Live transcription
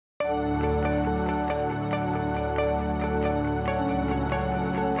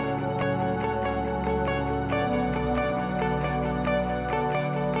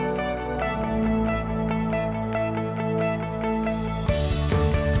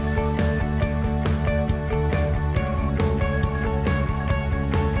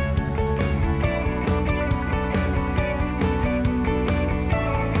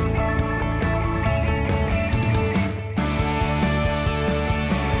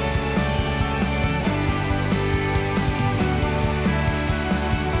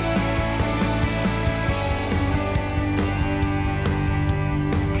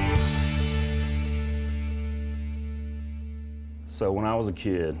So when I was a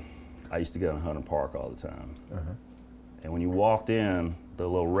kid, I used to go to Hunter Park all the time. And when you walked in the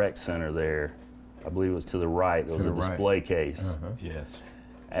little rec center there, I believe it was to the right, there was a display case. Yes.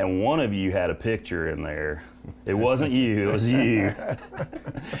 And one of you had a picture in there. It wasn't you, it was you.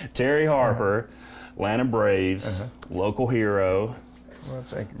 Terry Harper, Atlanta Braves, local hero. Well,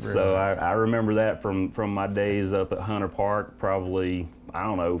 thank you very So much. I remember that from my days up at Hunter Park, probably, I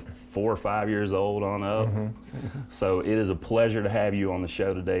don't know, 4 or 5 years old on up. So it is a pleasure to have you on the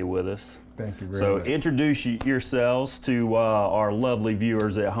show today with us. Thank you very much. So introduce yourselves to our lovely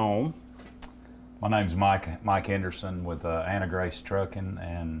viewers at home. My name's Mike Henderson with Anna Grace Trucking,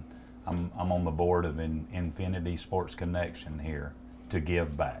 and I'm on the board of Infinity Sports Connection here to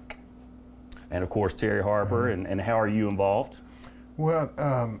give back. And of course, Terry Harper, and how are you involved? Well,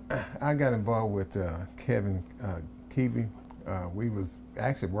 I got involved with Kevin Keevy. We was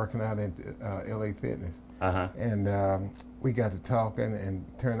actually working out at LA Fitness. And we got to talking, and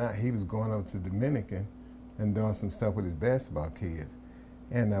turned out he was going over to Dominican and doing some stuff with his basketball kids.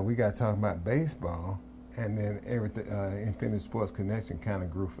 And we got talking about baseball, and then everything, Infinity Sports Connection kind of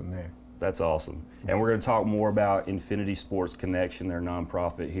grew from there. That's awesome. And we're going to talk more about Infinity Sports Connection, their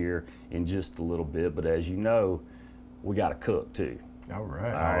nonprofit, here in just a little bit. But as you know, we got to cook too. All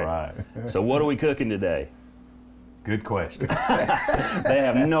right. All right. So what are we cooking today? Good question. They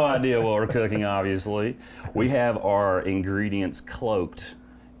have no idea what we're cooking, obviously. We have our ingredients cloaked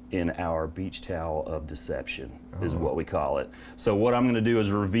in our beach towel of deception, is what we call it. So what I'm going to do is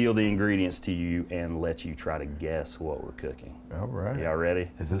reveal the ingredients to you and let you try to guess what we're cooking. All right. Y'all ready?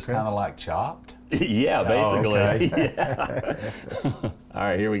 Is this kind of like Chopped? Yeah, basically. Oh, okay. Yeah. All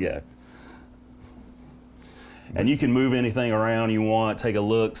right, here we go. And you can move anything around you want, take a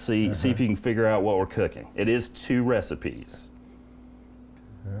look, see if you can figure out what we're cooking. It is 2 recipes.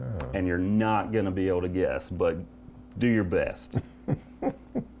 And you're not going to be able to guess, but do your best.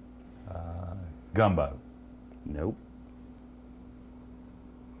 Gumbo. Nope.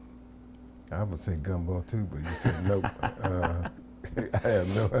 I would say gumbo too, but you said nope. I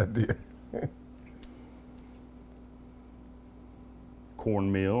have no idea.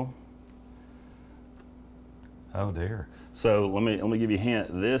 Cornmeal. Oh dear. So let me give you a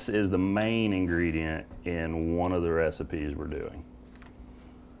hint. This is the main ingredient in one of the recipes we're doing.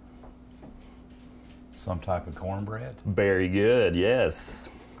 Some type of cornbread? Very good, yes.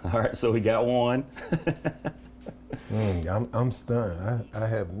 All right, so we got one. I'm stunned. I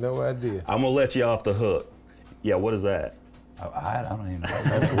have no idea. I'm gonna let you off the hook. Yeah, what is that? Oh, I don't even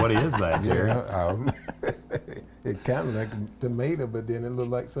know. What is that, Jerry? It kind of like a tomato, but then it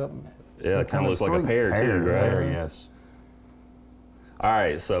looked like something. Yeah, it kind of looks like a pear too, right? Pear, yes. All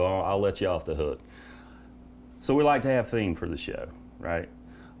right, so I'll let you off the hook. So we like to have theme for the show, right?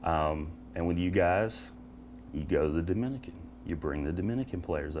 And with you guys, you go to the Dominican. You bring the Dominican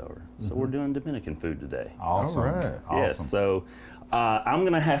players over. So we're doing Dominican food today. Awesome. All right. Awesome. Yes, so I'm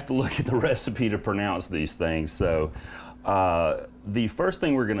gonna have to look at the recipe to pronounce these things. So the first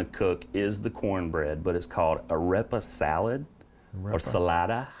thing we're gonna cook is the cornbread, but it's called arepa salad or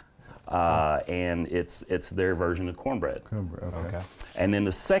salada. And it's their version of cornbread. Cornbread, okay. And then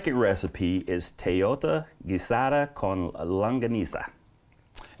the second recipe is teota guisada con longaniza.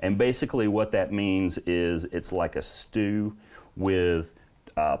 And basically what that means is it's like a stew with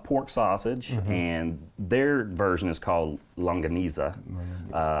pork sausage, and their version is called longaniza.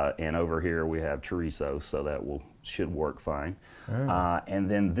 And over here we have chorizo, so that should work fine. And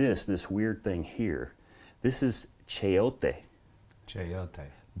then this weird thing here, this is chayote. Chayote.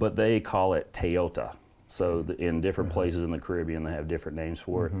 But they call it teota. So in different places in the Caribbean, they have different names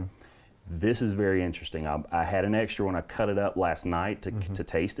for it. This is very interesting. I had an extra one. I cut it up last night to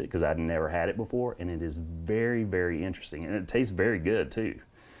taste it because I'd never had it before, and it is very, very interesting. And it tastes very good too.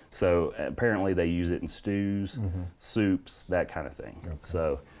 So apparently they use it in stews, soups, that kind of thing. Okay.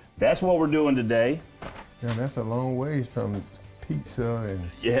 So that's what we're doing today. Yeah, that's a long ways from pizza and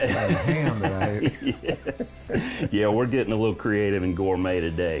ham that I ate. Yes. Yeah, we're getting a little creative and gourmet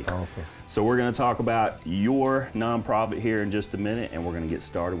today. Awesome. So we're going to talk about your nonprofit here in just a minute, and we're going to get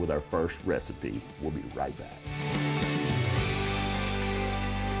started with our first recipe. We'll be right back.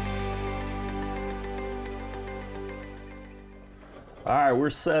 All right, we're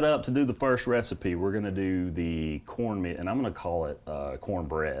set up to do the first recipe. We're going to do the cornmeal, and I'm going to call it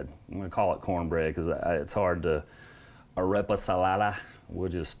cornbread. I'm going to call it cornbread because it's hard to arepa salada. We'll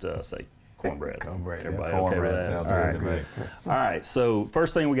just say cornbread. Cornbread. Everybody Yes. okay with that? Sounds All right, good. All right, so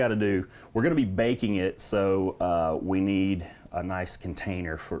first thing we got to do, we're going to be baking it, so we need a nice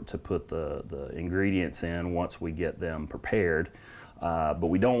container to put the ingredients in once we get them prepared. But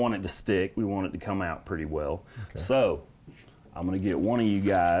we don't want it to stick. We want it to come out pretty well. Okay. So I'm gonna get one of you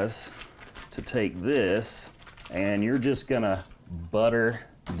guys to take this, and you're just gonna butter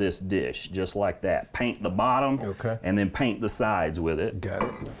this dish just like that. Paint the bottom, okay, and then paint the sides with it. Got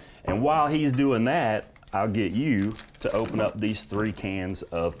it. And while he's doing that, I'll get you to open up these 3 cans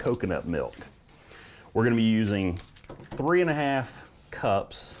of coconut milk. We're gonna be using 3.5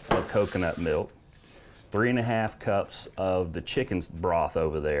 cups of coconut milk, 3.5 cups of the chicken's broth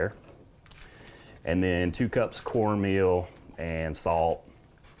over there, and then 2 cups cornmeal and salt,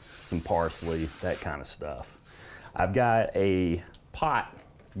 some parsley, that kind of stuff. I've got a pot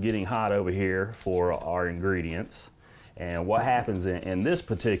getting hot over here for our ingredients. And what happens in this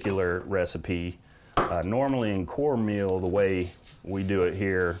particular recipe, normally in cornmeal, the way we do it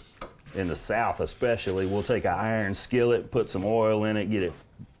here in the South especially, we'll take an iron skillet, put some oil in it, get it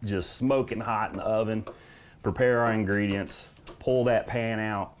just smoking hot in the oven, prepare our ingredients, pull that pan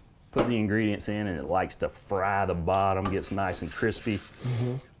out, put the ingredients in, and it likes to fry the bottom, gets nice and crispy.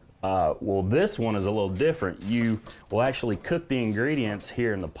 Well, this one is a little different. You will actually cook the ingredients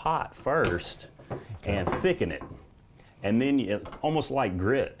here in the pot first and thicken it. And then almost like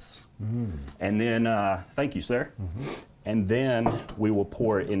grits. And then, thank you, sir. And then we will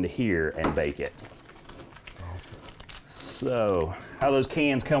pour it into here and bake it. Awesome. So, how are those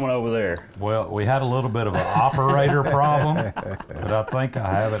cans coming over there? Well, we had a little bit of an operator problem, but I think I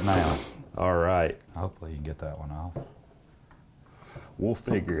have it now. All right. Hopefully you can get that one off. We'll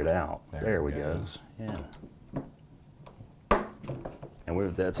figure it out. There we go. goes. Yeah.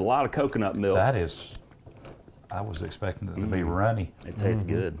 And that's a lot of coconut milk. That is, I was expecting it to be runny. It tastes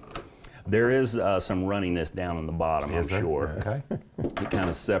good. There is some runniness down in the bottom, I'm sure. Okay. It kind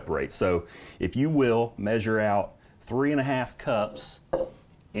of separates. So if you will, measure out 3.5 cups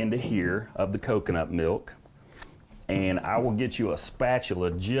into here of the coconut milk. And I will get you a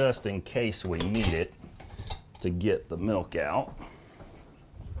spatula just in case we need it to get the milk out.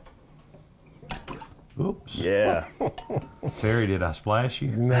 Oops. Yeah. Terry, did I splash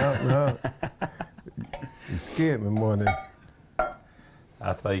you? No. You scared me more than.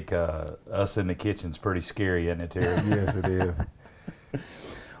 I think us in the kitchen's pretty scary, isn't it, Terry? Yes, it is.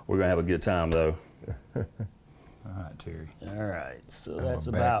 We're going to have a good time, though. All right, Terry. All right, so I'm that's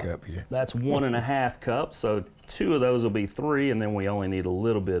gonna back about, up here. that's 1.5 cups. So 2 of those will be 3, and then we only need a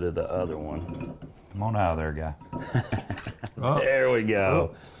little bit of the other one. Come on out of there, guy. Oh. There we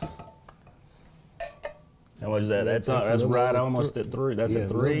go. How much is that? That's right almost at 3. That's at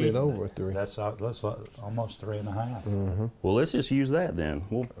 3? A little bit over 3. That's almost 3.5. Well, let's just use that then.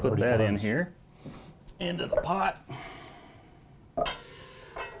 We'll put that in $30. here, into the pot.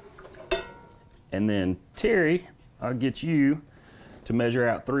 And then, Terry, I'll get you to measure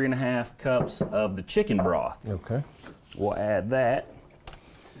out 3.5 cups of the chicken broth. Okay. We'll add that.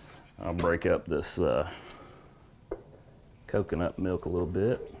 I'll break up this coconut milk a little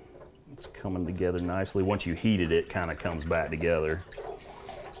bit. It's coming together nicely. Once you heated it, kind of comes back together.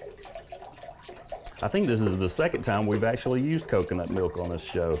 I think this is the second time we've actually used coconut milk on this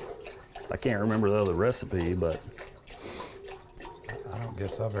show. I can't remember the other recipe, but I don't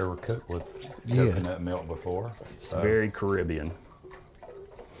guess I've ever cooked with coconut milk before. It's very Caribbean.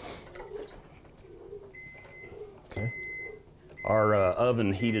 Okay. Our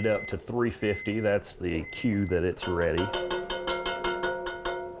oven heated up to 350. That's the cue that it's ready.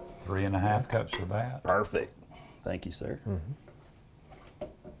 3.5 cups of that. Perfect. Thank you, sir.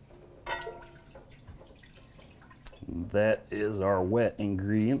 That is our wet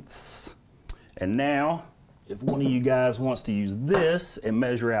ingredients. And now, if one of you guys wants to use this and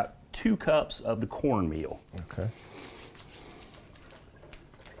measure out 2 cups of the cornmeal. Okay.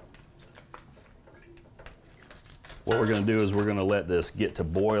 What we're going to do is we're going to let this get to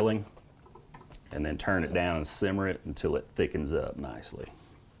boiling and then turn it down and simmer it until it thickens up nicely.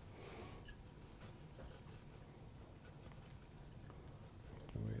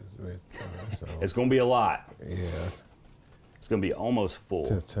 It's going to be a lot. Yeah. It's going to be almost full.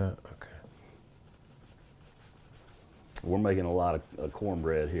 Okay. We're making a lot of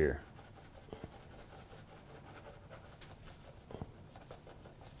cornbread here.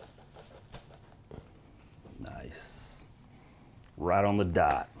 Nice. Right on the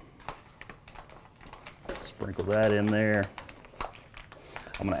dot. Sprinkle that in there.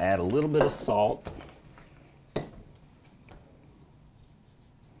 I'm going to add a little bit of salt.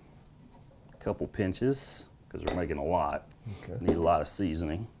 A couple pinches, because we're making a lot. Okay. Need a lot of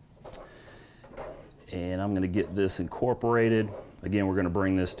seasoning. And I'm going to get this incorporated. Again, we're going to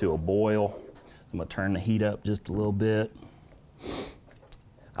bring this to a boil. I'm going to turn the heat up just a little bit.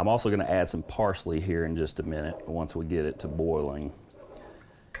 I'm also going to add some parsley here in just a minute once we get it to boiling.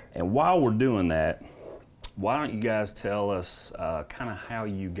 And while we're doing that, why don't you guys tell us kind of how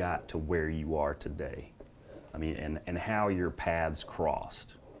you got to where you are today? I mean, and how your paths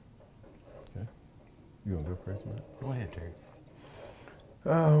crossed. Okay. You want to go first, Matt? Go ahead, Terry.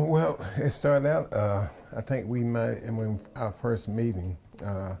 Well, it started out, I think we might, and when our first meeting,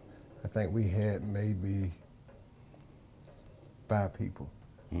 I think we had maybe 5 people.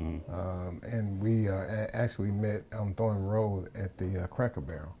 Mm-hmm. And we actually met on Thorn Road at the Cracker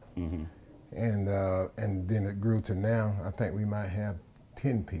Barrel. Mm-hmm. And then it grew to now, I think we might have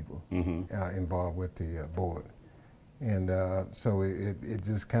 10 people involved with the board. And so it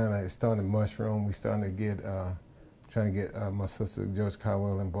just kind of started mushroom. We started to get, trying to get my sister George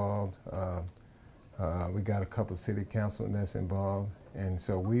Caldwell involved. We got a couple of city councilmen that's involved. And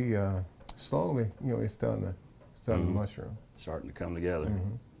so we slowly, it's starting to mushroom. Starting to come together.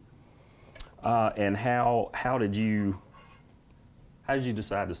 And how did you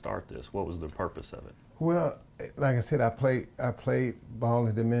decide to start this? What was the purpose of it? Well, like I said, I played ball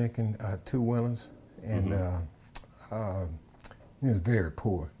in Dominican 2 winters, and it was very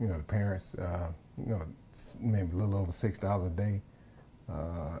poor. The parents, maybe a little over $6 a day.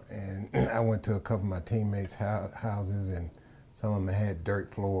 And I went to a couple of my teammates' houses, and some of them had dirt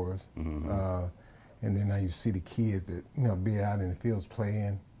floors. And then I used to see the kids that be out in the fields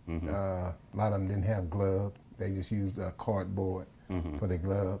playing. A lot of them didn't have gloves; they just used cardboard for their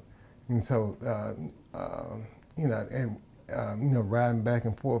glove. And so, riding back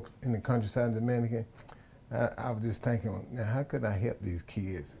and forth in the countryside of Dominican, I was just thinking, now how could I help these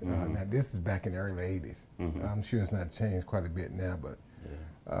kids? Now this is back in the early '80s. I'm sure it's not changed quite a bit now, but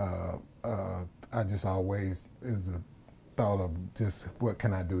I just always, it was a thought of just what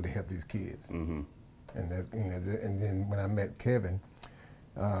can I do to help these kids. And that's, and then when I met Kevin,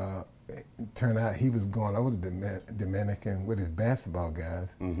 it turned out he was going over to Dominican with his basketball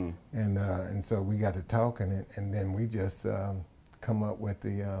guys, and so we got to talking, and then we just come up with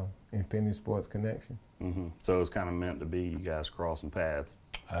the Infinity Sports Connection. So it was kind of meant to be you guys crossing paths.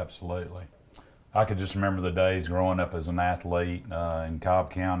 Absolutely. I could just remember the days growing up as an athlete in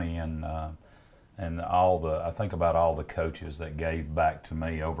Cobb County, and I think about all the coaches that gave back to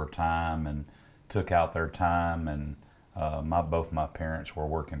me over time and took out their time, and both my parents were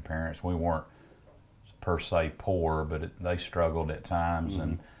working parents. We weren't per se poor, but they struggled at times.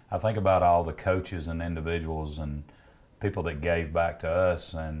 And I think about all the coaches and individuals and people that gave back to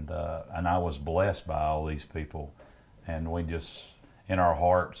us, and I was blessed by all these people. And we just, in our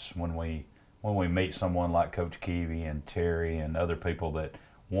hearts, when we meet someone like Coach Keevy and Terry and other people that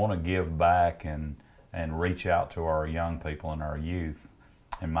want to give back and reach out to our young people and our youth.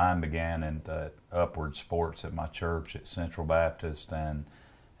 And mine began in Upward Sports at my church at Central Baptist, and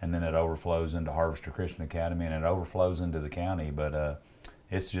then it overflows into Harvester Christian Academy, and it overflows into the county. But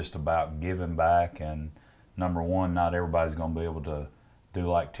it's just about giving back, and number one, not everybody's going to be able to do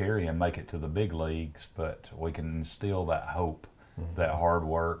like Terry and make it to the big leagues, but we can instill that hope, that hard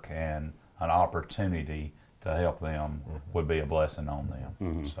work, and an opportunity to help them would be a blessing on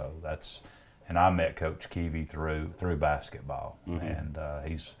them. So that's. And I met Coach Keevy through basketball, and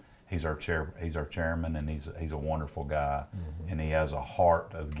he's our chairman, and he's a wonderful guy, and he has a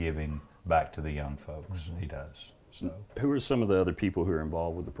heart of giving back to the young folks. He does. So, who are some of the other people who are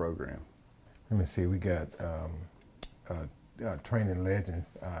involved with the program? Let me see. We got training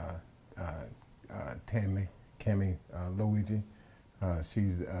legends, Cammie Luigi.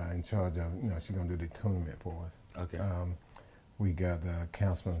 She's in charge of. She's gonna do the tournament for us. Okay. We got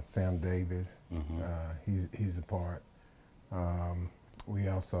Councilman Sam Davis. He's a part. We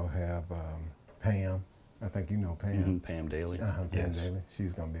also have Pam. I think you know Pam. Pam Daly. Pam Daly.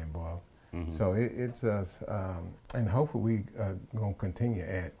 She's going to be involved. So it's us, and hopefully we going to continue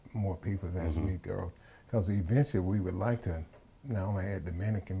to add more people as we go. Because eventually we would like to not only add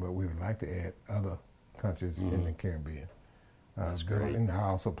Dominican, but we would like to add other countries in the Caribbean. That's great. And I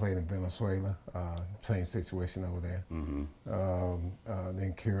also played in Venezuela, same situation over there.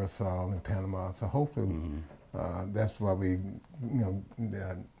 Then Curacao and Panama. So hopefully, that's why we, named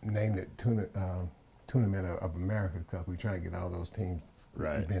it Tournament of America, because we try to get all those teams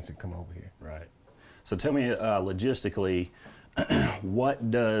eventually come over here. Right. So tell me, logistically, what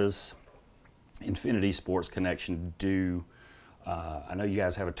does Infinity Sports Connection do? I know you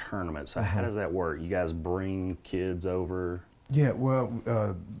guys have a tournament, so how does that work? You guys bring kids over? Yeah, well,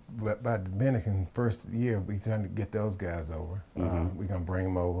 by Dominican first year, we trying to get those guys over. We're going to bring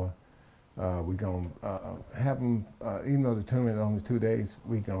them over. We're going to have them, even though the tournament is only 2 days,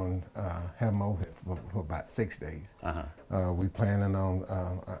 we're going to have them over for about 6 days. We planning on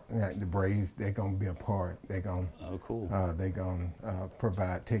the Braves, they're going to be a part. They're going they're going to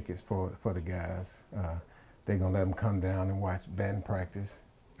provide tickets for the guys. they're going to let them come down and watch batting practice.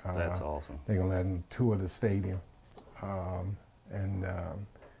 That's awesome. They're going to let them tour the stadium. And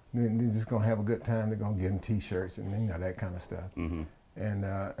they're just going to have a good time. They're going to give them T-shirts and, you know, that kind of stuff. And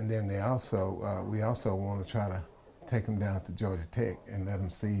then we also want to try to take them down to Georgia Tech and let them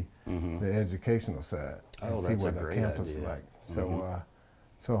see the educational side and see what the campus is like. So,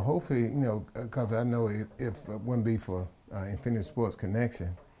 so hopefully, you know, because I know if it wouldn't be for Infinity Sports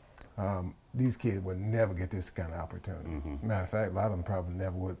Connection, these kids would never get this kind of opportunity. Matter of fact, a lot of them probably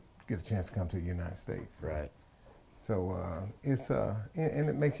never would get a chance to come to the United States. Right. So it's and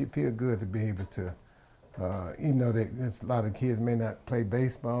it makes you feel good to be able to, even though a lot of kids may not play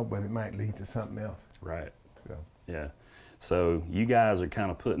baseball, but it might lead to something else. Right. So. Yeah. So you guys are kind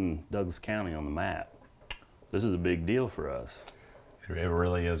of putting Douglas County on the map. This is a big deal for us. It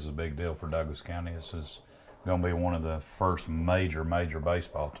really is a big deal for Douglas County. This is going to be one of the first major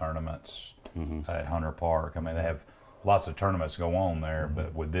baseball tournaments at Hunter Park. I mean, they have lots of tournaments go on there,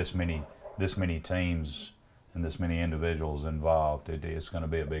 but with this many teams and this many individuals involved, it's going to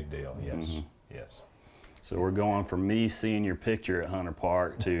be a big deal. Yes, yes. So we're going from me seeing your picture at Hunter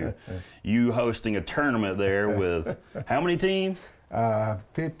Park to you hosting a tournament there with how many teams?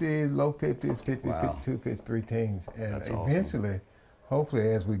 50, low 50s, 50, Wow. 52, 53 teams. And That's eventually, awesome.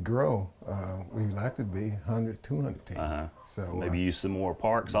 Hopefully, as we grow, we'd like to be 100, 200 teams. So maybe use some more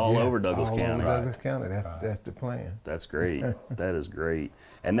parks all over Douglas County. All over Douglas County. That's the plan. That's great. That is great.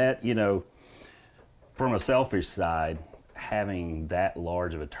 And that, you know, from a selfish side, having that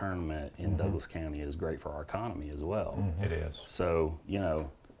large of a tournament in Douglas County is great for our economy as well. It is. So, you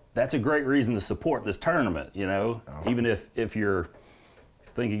know, that's a great reason to support this tournament, you know, even if you're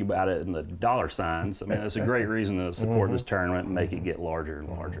thinking about it in the dollar signs. I mean, it's a great reason to support this tournament and make it get larger and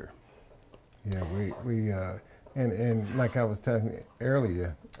larger. Yeah, and like I was telling you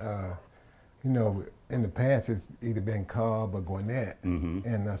earlier, you know, in the past it's either been Cobb or Gwinnett,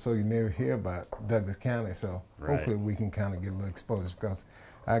 and so you never hear about Douglas County. So hopefully we can kind of get a little exposure, because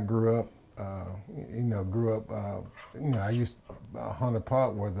I grew up, I used Hunter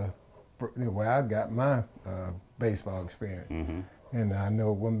Park was where I got my baseball experience. And I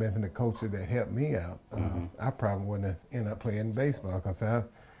know it wouldn't been for the coach that helped me out, I probably wouldn't have ended up playing baseball, because I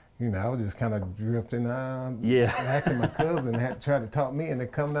was just kind of drifting out. Yeah. Actually, my cousin had tried to talk me into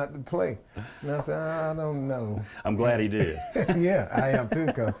coming out to play. And I said, I don't know. I'm glad he did. Yeah, I am too,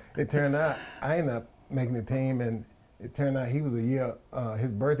 because it turned out I ended up making the team, and it turned out he was a year,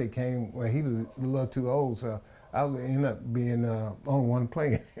 his birthday came where he was a little too old, so I ended up being the only one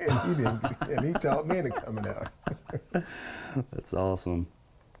playing, and he didn't, and he taught me into coming out. That's awesome.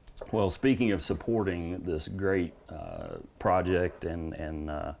 Well, speaking of supporting this great project and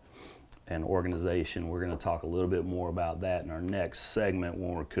organization, we're going to talk a little bit more about that in our next segment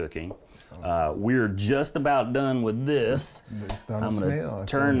when we're cooking. Awesome. We're just about done with this. I'm going to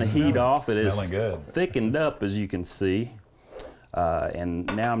turn the heat off. It is good. Thickened up, as you can see. And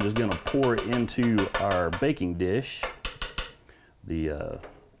now I'm just going to pour it into our baking dish.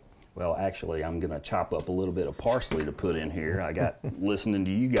 Well, actually, I'm going to chop up a little bit of parsley to put in here. I got listening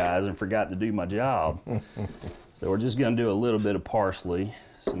to you guys and forgot to do my job. So we're just going to do a little bit of parsley.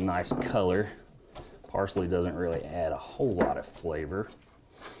 It's a nice color. Parsley doesn't really add a whole lot of flavor,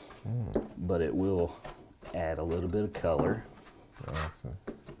 but it will add a little bit of color. Awesome.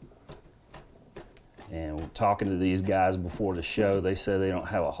 And talking to these guys before the show, they said they don't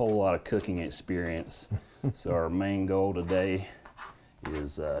have a whole lot of cooking experience. So our main goal today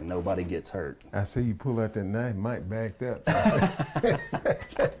is nobody gets hurt. I see you pull out that knife, Mike backed up.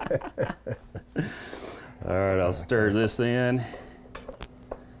 All right, I'll stir this in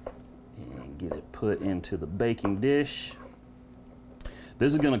and get it put into the baking dish.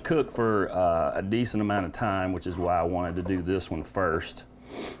 This is going to cook for a decent amount of time, which is why I wanted to do this one first.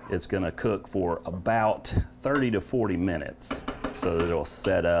 It's going to cook for about 30 to 40 minutes so that it'll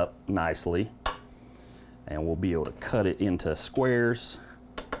set up nicely, and we'll be able to cut it into squares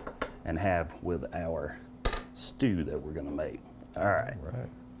and have with our stew that we're going to make. All right.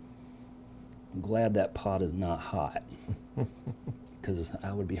 I'm glad that pot is not hot, because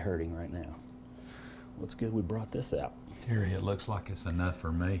I would be hurting right now. Well, it's good we brought this out. Terry, it looks like it's enough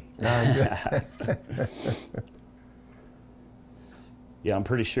for me. Yeah, I'm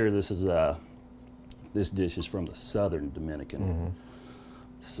pretty sure this is this dish is from the southern Dominican,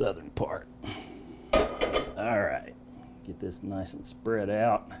 southern part. All right, get this nice and spread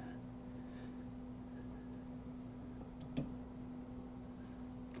out.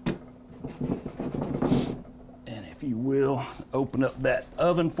 And if you will, open up that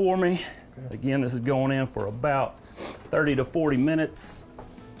oven for me. Okay. Again, this is going in for about 30 to 40 minutes.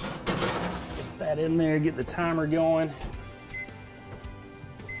 Get that in there, get the timer going.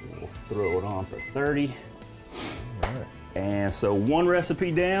 We'll throw it on for 30. All right. And so 1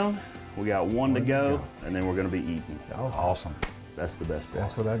 recipe down, we got 1 to go, and then we're gonna be eating. Awesome. That's the best part.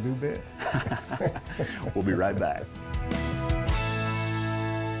 That's what I do best. We'll be right back.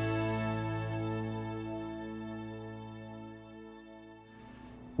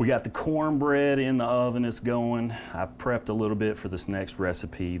 We got the cornbread in the oven, it's going. I've prepped a little bit for this next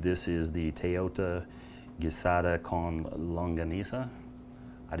recipe. This is the Toyota guisada con longaniza.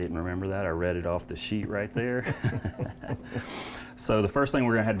 I didn't remember that, I read it off the sheet right there. So the first thing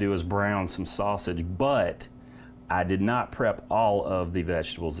we're gonna have to do is brown some sausage, but I did not prep all of the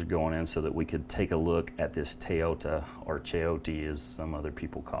vegetables that are going in so that we could take a look at this Toyota, or chayote as some other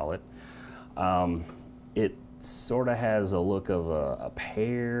people call it. It sort of has a look of a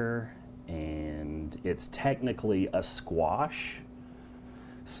pear, and it's technically a squash.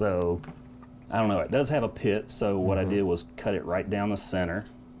 So, I don't know, it does have a pit, so what I did was cut it right down the center.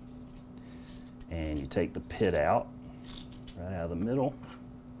 And you take the pit out, right out of the middle.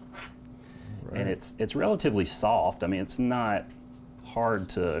 Right. And it's relatively soft. I mean, it's not hard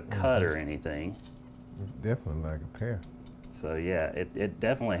to cut or anything. It's definitely like a pear. So yeah, it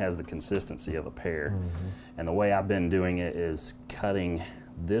definitely has the consistency of a pear. And the way I've been doing it is cutting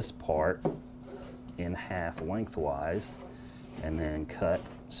this part in half lengthwise, and then cut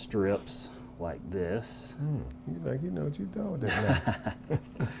strips like this. You know what you're doing with that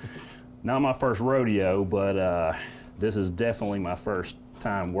now. Not my first rodeo, but this is definitely my first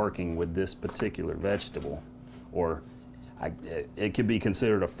time working with this particular vegetable, or it could be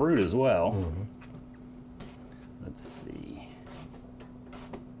considered a fruit as well. Let's see.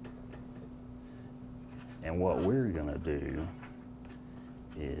 And what we're gonna do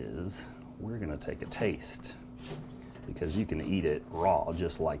is we're gonna take a taste, because you can eat it raw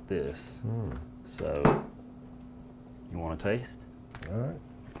just like this. So, you want to taste? All right,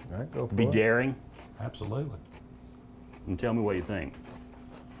 I go for Be it. daring, Absolutely. and tell me what you think.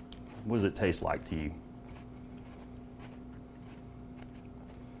 What does it taste like to you?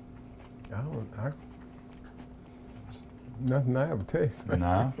 Nothing I ever tasted.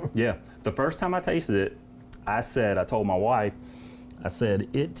 No. Yeah, the first time I tasted it, I told my wife, I said,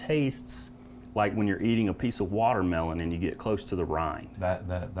 it tastes like when you're eating a piece of watermelon and you get close to the rind.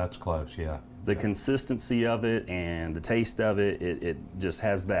 That's close, yeah. The consistency of it and the taste of it, it just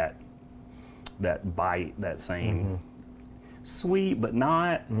has that bite, that same sweet but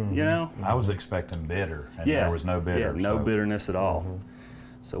not, you know? I was expecting bitter, and there was no bitter. Yeah, no so. bitterness at all.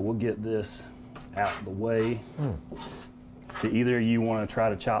 So we'll get this out of the way. Do either of you want to try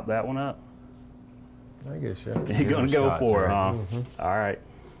to chop that one up? I guess, yeah. You're going to go shot, for it, Jerry. huh? All right.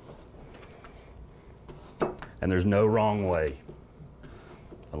 And there's no wrong way,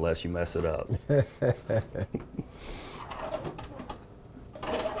 unless you mess it up.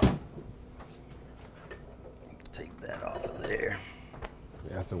 Take that off of there.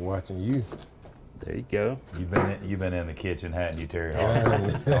 After watching you. There you go. You've been in the kitchen, hadn't you, Terry?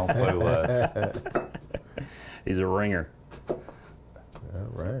 Don't fool us. He's a ringer. All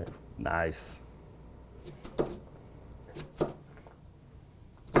right. Nice.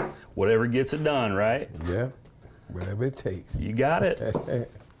 Whatever gets it done, right? Yeah, whatever it takes. You got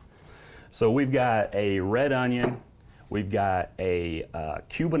it. So we've got a red onion, we've got a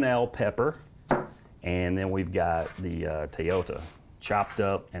Cubanelle pepper, and then we've got the Toyota chopped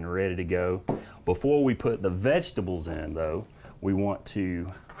up and ready to go. Before we put the vegetables in, though, we want to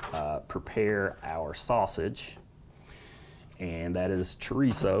prepare our sausage. And that is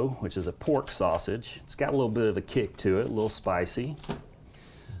chorizo, which is a pork sausage. It's got a little bit of a kick to it, a little spicy.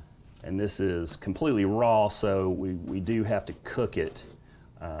 And this is completely raw, so we do have to cook it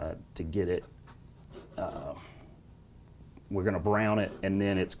to get it. We're gonna brown it, and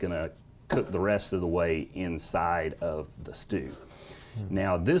then it's gonna cook the rest of the way inside of the stew.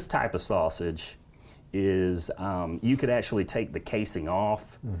 Now, this type of sausage is, you could actually take the casing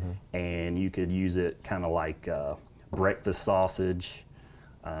off, and you could use it kind of like breakfast sausage.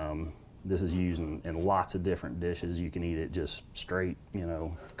 This is used in lots of different dishes. You can eat it just straight, you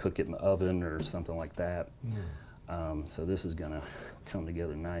know, cook it in the oven or something like that. So this is gonna come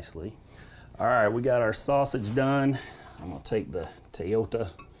together nicely. All right, we got our sausage done. I'm gonna take the Toyota,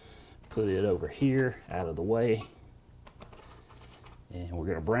 put it over here, out of the way. And we're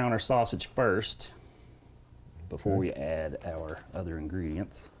gonna brown our sausage first before we add our other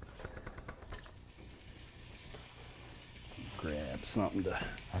ingredients. Grab something to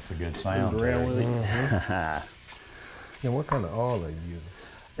That's a good sound, move around Terry. with it. And what kind of oil are you using?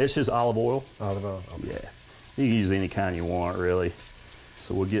 It's just olive oil. Olive oil? Okay. Yeah, you can use any kind you want, really.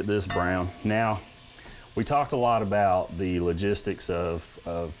 So we'll get this brown. Now, we talked a lot about the logistics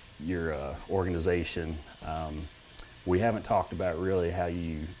of your organization. We haven't talked about really how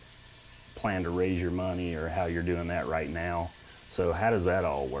you plan to raise your money or how you're doing that right now. So how does that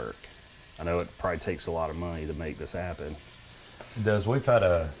all work? I know it probably takes a lot of money to make this happen. It does. We've had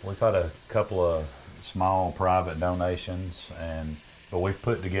a couple of small private donations, but we've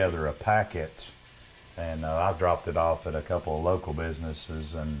put together a packet, and I've dropped it off at a couple of local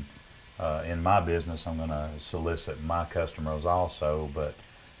businesses, and in my business I'm going to solicit my customers also, but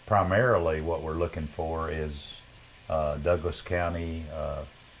primarily what we're looking for is Douglas County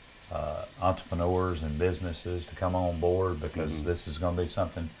entrepreneurs and businesses to come on board, because this is going to be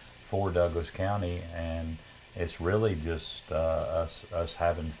something for Douglas County, and it's really just us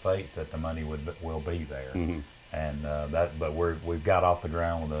having faith that the money will be there, and but we've got off the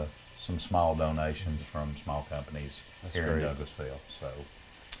ground with some small donations from small companies here in Douglasville. So,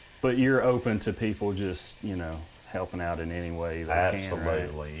 but you're open to people just helping out in any way they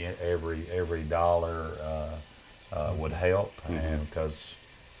absolutely can, right? Every dollar would help, and because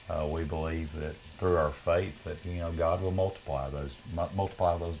we believe that through our faith that God will multiply those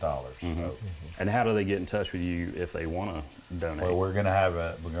dollars. So. And how do they get in touch with you if they want to donate? Well, we're going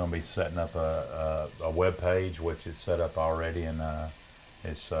to be setting up a web page, which is set up already, and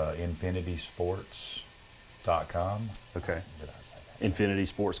it's infinitysports.com. Okay. Did I say that?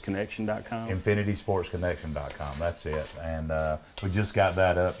 infinitysportsconnection.com. infinitysportsconnection.com. That's it. And we just got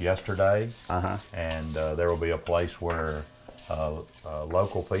that up yesterday. And there will be a place where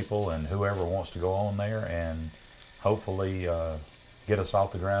local people and whoever wants to go on there and hopefully get us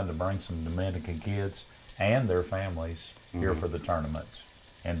off the ground to bring some Dominican kids and their families here for the tournament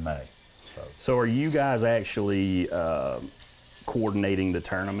in May. So are you guys actually coordinating the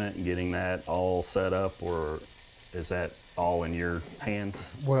tournament and getting that all set up, or is that all in your hands?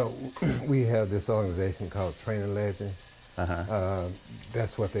 Well, we have this organization called Training Legend.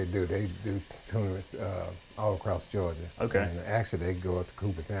 That's what they do. They do tournaments all across Georgia. Okay. And actually, they go up to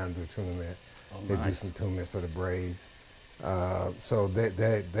Cooperstown and do a tournament. They do some tournaments for the Braves. So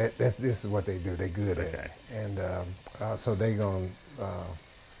this is what they do. They're good at it. And so they're gonna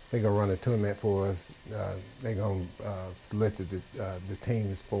run a tournament for us. They're gonna solicit the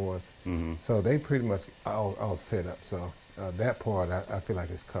teams for us. So they pretty much all set up. So that part, I feel like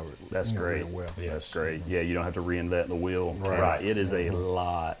it's covered. That's great. Real well. Yes. That's great. Yeah, you don't have to reinvent the wheel. Right. It is a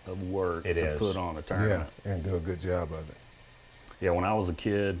lot of work to put on a tournament. Yeah, and do a good job of it. Yeah, when I was a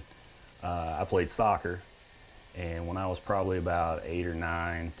kid, I played soccer, and when I was probably about 8 or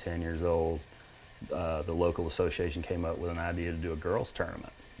 9, 10 years old, the local association came up with an idea to do a girls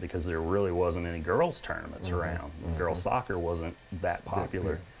tournament, because there really wasn't any girls tournaments around. Girls soccer wasn't that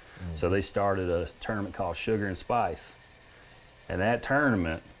popular. So they started a tournament called Sugar and Spice. And that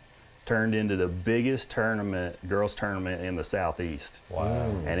tournament turned into the biggest girls tournament in the Southeast. Wow.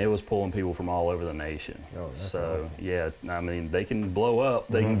 And it was pulling people from all over the nation. Oh, that's so, awesome. yeah, I mean, they can blow up.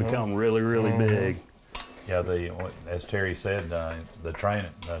 They can become really, really big. Yeah, as Terry said, the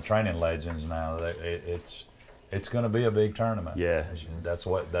training legends now, it's going to be a big tournament. Yeah. That's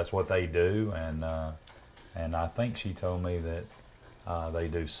what they do, and I think she told me that they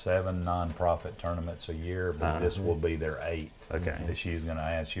do 7 nonprofit tournaments a year, but this will be their 8th. Okay. That she's going to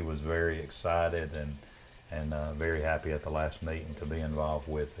add. She was very excited and very happy at the last meeting to be involved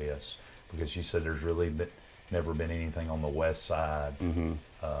with this, because she said there's really never been anything on the west side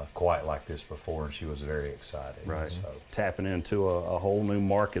quite like this before, and she was very excited. Right. So. Tapping into a whole new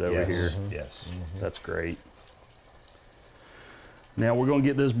market over here. Yes. That's great. Now we're going to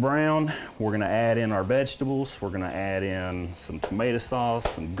get this brown. We're going to add in our vegetables. We're going to add in some tomato sauce,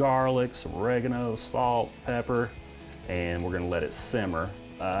 some garlic, some oregano, salt, pepper, and we're going to let it simmer.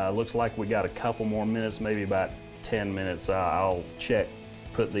 Looks like we got a couple more minutes, maybe about 10 minutes. I'll check,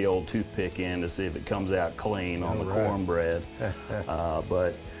 put the old toothpick in to see if it comes out clean on the cornbread.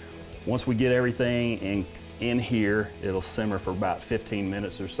 But once we get everything in here, it'll simmer for about 15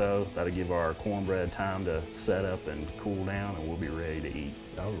 minutes or so. That'll give our cornbread time to set up and cool down, and we'll be ready to eat.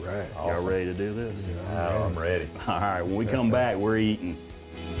 All right. Y'all ready to do this? Yeah, I'm ready. All right, when we come back, we're eating.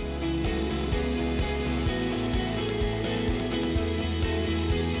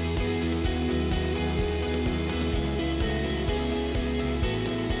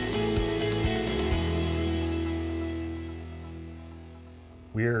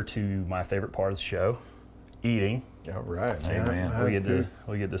 We're to my favorite part of the show, eating. All right. Amen.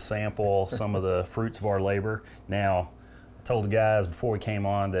 We get to sample some of the fruits of our labor. Now, I told the guys before we came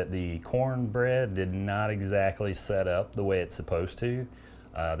on that the cornbread did not exactly set up the way it's supposed to.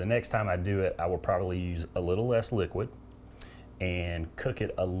 The next time I do it, I will probably use a little less liquid, and cook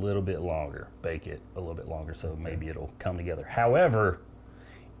it a little bit longer, bake it a little bit longer, so maybe it'll come together. However,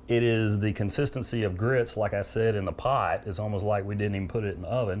 it is the consistency of grits, like I said, in the pot. It's almost like we didn't even put it in the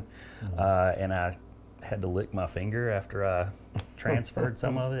oven. And I had to lick my finger after I transferred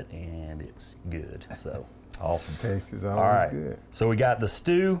some of it, and it's good. So Awesome. Taste is always all right, good. so we got the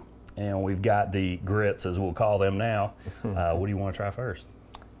stew, and we've got the grits, as we'll call them now. What do you want to try first?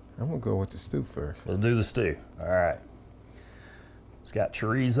 I'm gonna go with the stew first. Let's do the stew. All right. It's got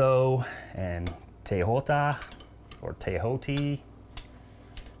chorizo and tejota, or tejote.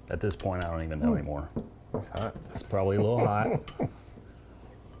 At this point, I don't even know anymore. It's hot. It's probably a little hot.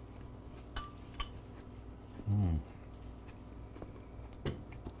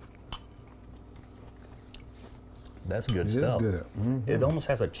 That's good It is stuff. good. It almost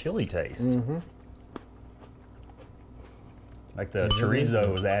has a chili taste. Like the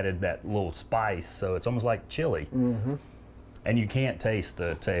chorizo has added that little spice, so it's almost like chili. And you can't taste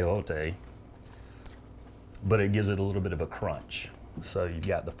the tejote, but it gives it a little bit of a crunch. So you've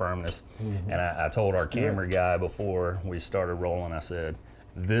got the firmness. And I told our camera guy before we started rolling, I said,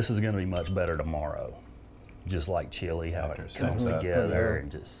 this is going to be much better tomorrow. Just like chili, how it comes together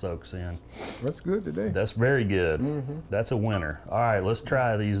and just soaks in. That's good today. That's very good. That's a winner. All right, let's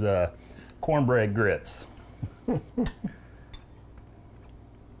try these cornbread grits.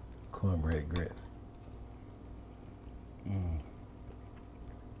 Cornbread grits.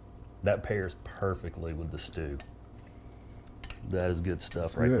 That pairs perfectly with the stew. That is good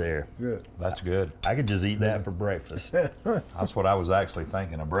stuff right Good. there. Good. That's good. I could just eat that for breakfast. That's what I was actually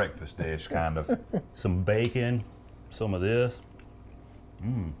thinking, a breakfast dish, kind of. Some bacon, some of this.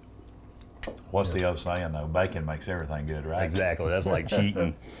 What's the old saying, though? Bacon makes everything good, right? Exactly, that's like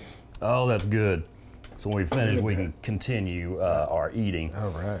cheating. Oh, that's good. So when we finish, we can continue our eating. All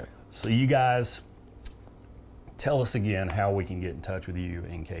right. So you guys, tell us again how we can get in touch with you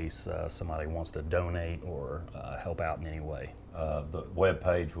in case somebody wants to donate or help out in any way. The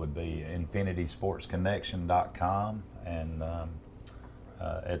webpage would be infinitysportsconnection.com, and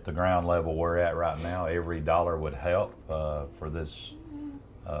at the ground level we're at right now, every dollar would help for this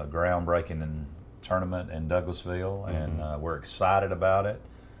groundbreaking tournament in Douglasville, and we're excited about it,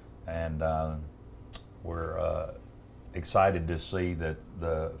 and we're excited to see that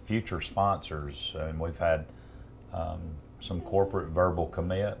the future sponsors, and we've had some corporate verbal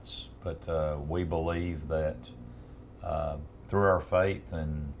commits, but we believe that through our faith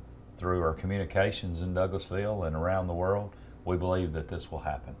and through our communications in Douglasville and around the world, we believe that this will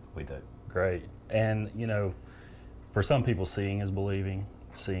happen. We do. Great. And, you know, for some people, seeing is believing,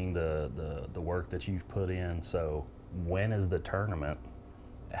 seeing the work that you've put in. So when is the tournament?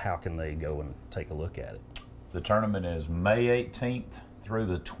 How can they go and take a look at it? The tournament is May 18th through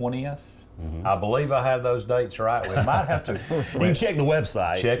the 20th. I believe I have those dates right. We might have to. You can check the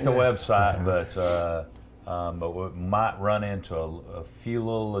website. Check the website, but we might run into a few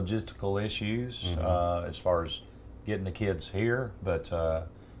little logistical issues as far as getting the kids here. But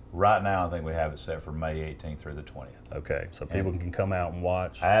right now, I think we have it set for May 18th through the 20th. Okay, so people can come out and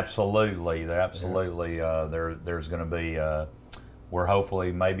watch. Absolutely, absolutely. There's going to be. We're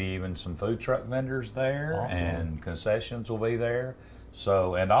hopefully maybe even some food truck vendors there, and concessions will be there.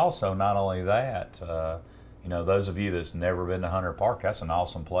 So, and also not only that, you know, those of you that's never been to Hunter Park, that's an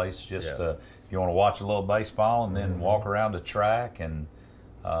awesome place. Just if you want to watch a little baseball and then walk around the track and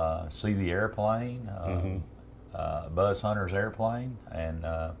see the airplane, Buzz Hunter's airplane, and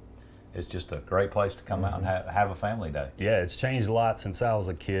it's just a great place to come out and have a family day. Yeah, it's changed a lot since I was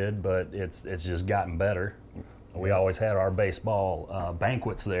a kid, but it's just gotten better. We always had our baseball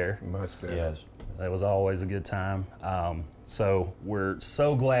banquets there. Much better. Yes. That was always a good time. So we're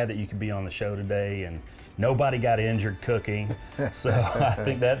so glad that you could be on the show today, and nobody got injured cooking. So I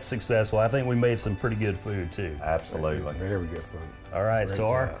think that's successful. I think we made some pretty good food too. Absolutely. Very good food. All right, Great so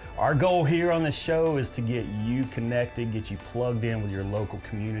job. our goal here on this show is to get you connected, get you plugged in with your local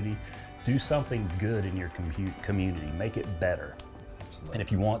community. Do something good in your community. Make it better. Absolutely. And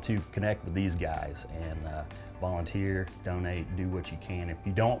if you want to connect with these guys and volunteer, donate, do what you can. If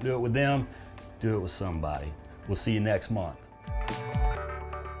you don't do it with them, do it with somebody. We'll see you next month.